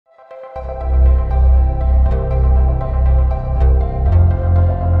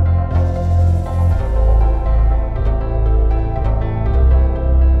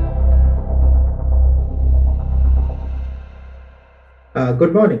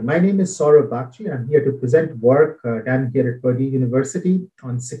Good morning. My name is Saurabh Bagchi. I'm here to present work done here at Purdue University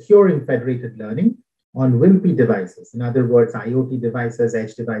on securing federated learning on Wimpy devices. In other words, IoT devices,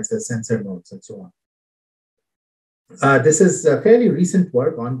 edge devices, sensor nodes, and so on. This is fairly recent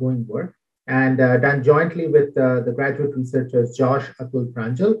work, ongoing work, and done jointly with the graduate researchers Josh, Atul,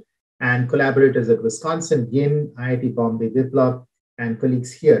 Pranjal, and collaborators at Wisconsin, Yin, IIT Bombay, Biplab, and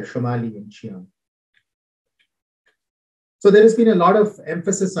colleagues here, Shomali and Chiang. So there has been a lot of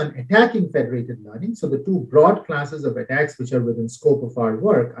emphasis on attacking federated learning. So the two broad classes of attacks which are within scope of our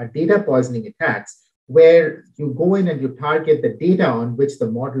work are data poisoning attacks, where you go in and you target the data on which the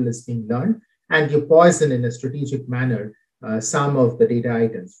model is being learned, and you poison in a strategic manner some of the data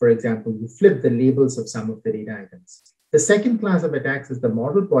items. For example, you flip the labels of some of the data items. The second class of attacks is the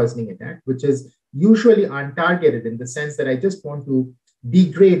model poisoning attack, which is usually untargeted in the sense that I just want to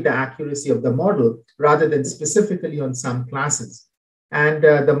degrade the accuracy of the model rather than specifically on some classes. And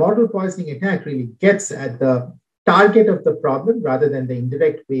the model poisoning attack really gets at the target of the problem rather than the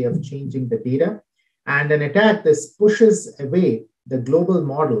indirect way of changing the data. And an attack this pushes away the global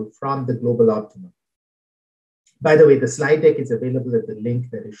model from the global optima. By the way, the slide deck is available at the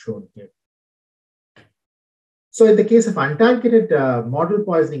link that is shown here. So in the case of untargeted model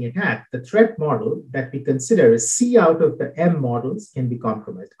poisoning attack, the threat model that we consider is C out of the M models can be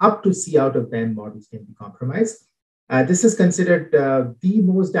compromised. Up to C out of the M models can be compromised. This is considered the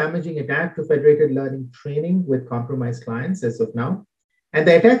most damaging attack to federated learning training with compromised clients as of now. And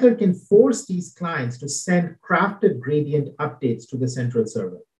the attacker can force these clients to send crafted gradient updates to the central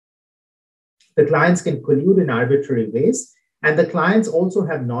server. The clients can collude in arbitrary ways. And the clients also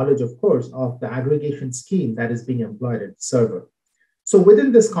have knowledge, of course, of the aggregation scheme that is being employed at the server. So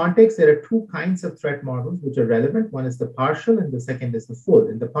within this context, there are two kinds of threat models which are relevant. One is the partial and the second is the full.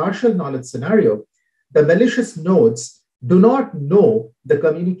 In the partial knowledge scenario, the malicious nodes do not know the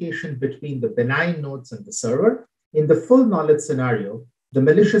communication between the benign nodes and the server. In the full knowledge scenario, the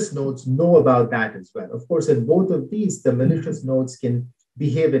malicious nodes know about that as well. Of course, in both of these, the malicious nodes can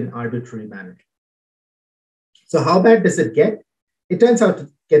behave in arbitrary manner. So how bad does it get? It turns out it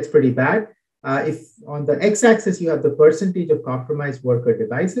gets pretty bad. If on the x-axis, you have the percentage of compromised worker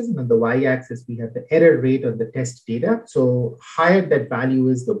devices, and on the y-axis, we have the error rate on the test data. So higher that value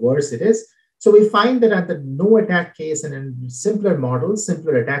is, the worse it is. So we find that at the no attack case and in simpler models,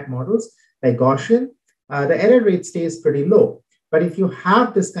 simpler attack models like Gaussian, the error rate stays pretty low. But if you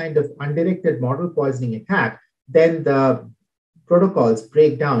have this kind of undirected model poisoning attack, then the protocols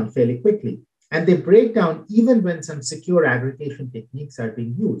break down fairly quickly. And they break down even when some secure aggregation techniques are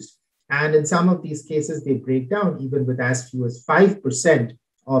being used. And in some of these cases, they break down even with as few as 5%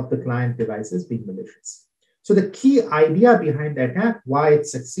 of the client devices being malicious. So the key idea behind the attack, why it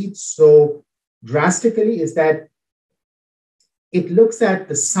succeeds so drastically, is that it looks at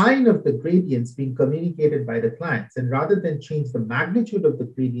the sign of the gradients being communicated by the clients. And rather than change the magnitude of the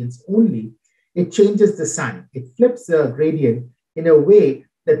gradients only, it changes the sign. It flips the gradient in a way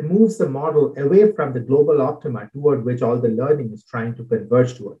that moves the model away from the global optima toward which all the learning is trying to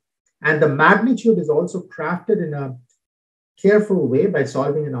converge toward. And the magnitude is also crafted in a careful way by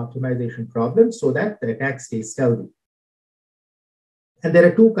solving an optimization problem so that the attack stays stealthy. And there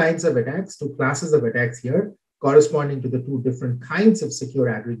are two kinds of attacks, two classes of attacks here, corresponding to the two different kinds of secure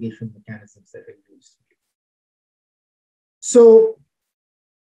aggregation mechanisms that are used. So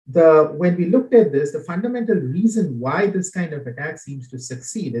when we looked at this, the fundamental reason why this kind of attack seems to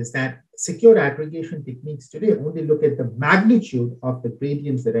succeed is that secure aggregation techniques today only look at the magnitude of the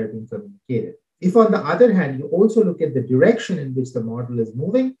gradients that are being communicated. If on the other hand, you also look at the direction in which the model is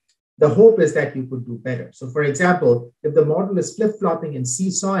moving, the hope is that you could do better. So for example, if the model is flip-flopping and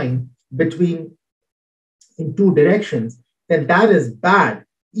seesawing in two directions, then that is bad,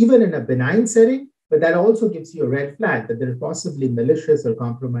 even in a benign setting. But that also gives you a red flag that there are possibly malicious or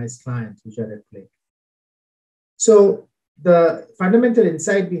compromised clients which are at play. So the fundamental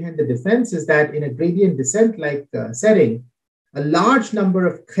insight behind the defense is that in a gradient descent-like setting, a large number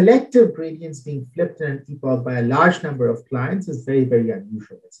of collective gradients being flipped in an epoch by a large number of clients is very, very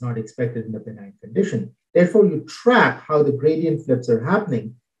unusual. It's not expected in a benign condition. Therefore, you track how the gradient flips are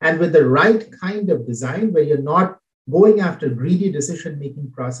happening. And with the right kind of design where you're not going after greedy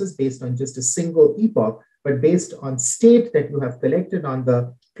decision-making process based on just a single epoch, but based on state that you have collected on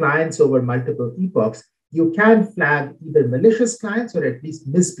the clients over multiple epochs, you can flag either malicious clients or at least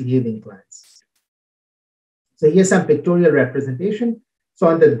misbehaving clients. So here's some pictorial representation. So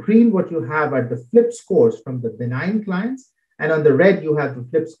on the green, what you have are the flip scores from the benign clients. And on the red, you have the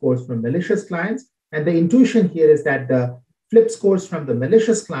flip scores from malicious clients. And the intuition here is that the flip scores from the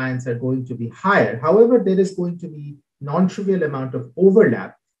malicious clients are going to be higher. However, there is going to be non-trivial amount of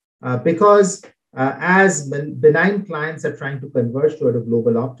overlap because as benign clients are trying to converge toward a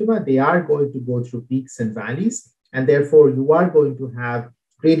global optima, they are going to go through peaks and valleys, and therefore you are going to have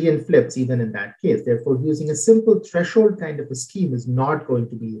gradient flips even in that case. Therefore, using a simple threshold kind of a scheme is not going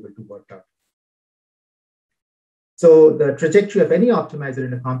to be able to work out. So the trajectory of any optimizer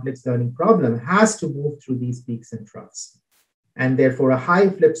in a complex learning problem has to move through these peaks and troughs. And therefore, a high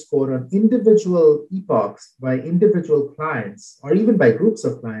flip score on individual epochs by individual clients or even by groups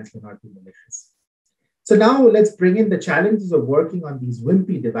of clients may not be malicious. So now let's bring in the challenges of working on these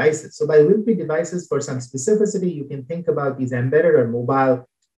Wimpy devices. So by Wimpy devices, for some specificity, you can think about these embedded or mobile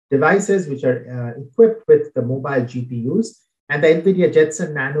devices which are equipped with the mobile GPUs. And the NVIDIA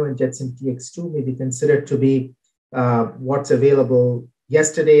Jetson Nano and Jetson TX2 may be considered to be what's available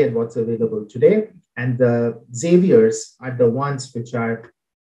yesterday and what's available today. And the Xaviers are the ones which are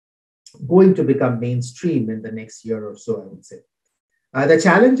going to become mainstream in the next year or so, I would say. The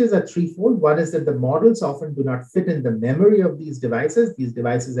challenges are threefold. One is that the models often do not fit in the memory of these devices. These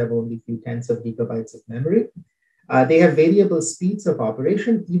devices have only a few tens of gigabytes of memory. They have variable speeds of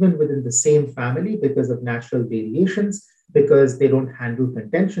operation, even within the same family because of natural variations, because they don't handle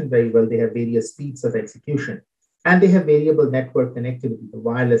contention very well. They have various speeds of execution. And they have variable network connectivity. The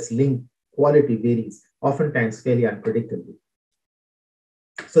wireless link quality varies, oftentimes fairly unpredictably.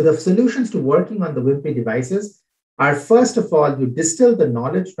 So the solutions to working on the Wimpy devices are, first of all, you distill the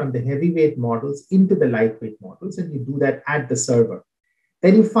knowledge from the heavyweight models into the lightweight models, and you do that at the server.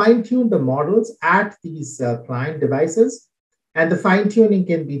 Then you fine-tune the models at these client devices, and the fine-tuning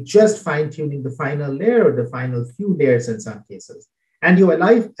can be just fine-tuning the final layer or the final few layers in some cases. And you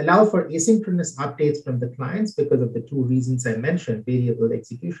allow for asynchronous updates from the clients because of the two reasons I mentioned, variable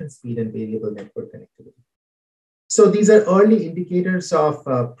execution speed and variable network connectivity. So these are early indicators of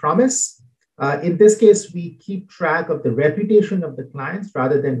promise. In this case, we keep track of the reputation of the clients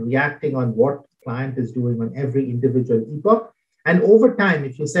rather than reacting on what the client is doing on every individual epoch. And over time,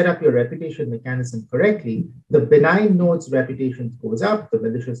 if you set up your reputation mechanism correctly, the benign node's reputation goes up, the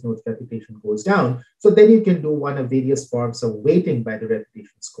malicious node's reputation goes down. So then you can do one of various forms of weighting by the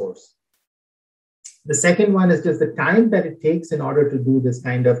reputation scores. The second one is just the time that it takes in order to do this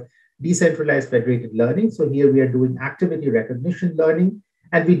kind of decentralized federated learning. So here we are doing activity recognition learning.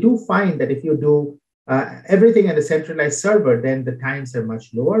 And we do find that if you do everything at a centralized server, then the times are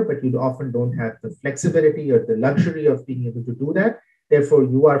much lower, but you often don't have the flexibility or the luxury of being able to do that. Therefore,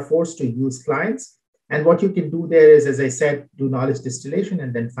 you are forced to use clients. And what you can do there is, as I said, do knowledge distillation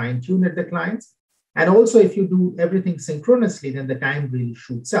and then fine tune at the clients. And also, if you do everything synchronously, then the time really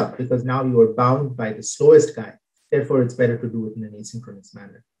shoots up because now you are bound by the slowest guy. Therefore, it's better to do it in an asynchronous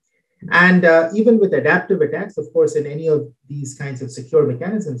manner. And even with adaptive attacks, of course, in any of these kinds of secure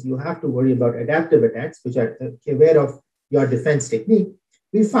mechanisms, you have to worry about adaptive attacks, which are aware of your defense technique.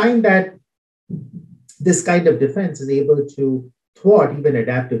 We find that this kind of defense is able to thwart even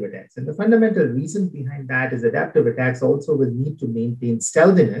adaptive attacks. And the fundamental reason behind that is adaptive attacks also will need to maintain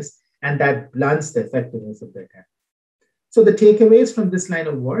stealthiness, and that blunts the effectiveness of the attack. So the takeaways from this line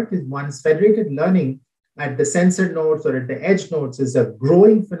of work is, one is federated learning at the sensor nodes or at the edge nodes is a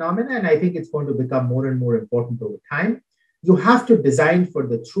growing phenomenon, and I think it's going to become more and more important over time. You have to design for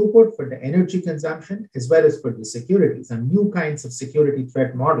the throughput, for the energy consumption, as well as for the security. Some new kinds of security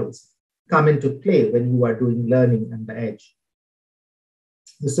threat models come into play when you are doing learning on the edge.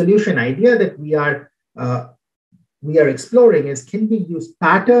 The solution idea that we are exploring is, can we use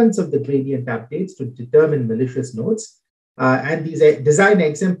patterns of the gradient updates to determine malicious nodes? And these design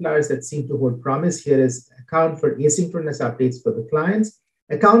exemplars that seem to hold promise here is account for asynchronous updates for the clients,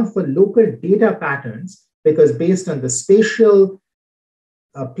 account for local data patterns, because based on the spatial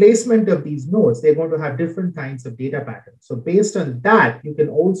placement of these nodes, they're going to have different kinds of data patterns. So based on that, you can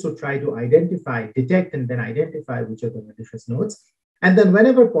also try to identify, detect, and then identify which are the malicious nodes. And then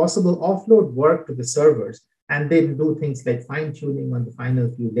whenever possible, offload work to the servers and then do things like fine tuning on the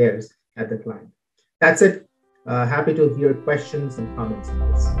final few layers at the client. That's it. Happy to hear questions and comments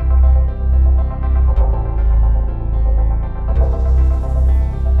on this.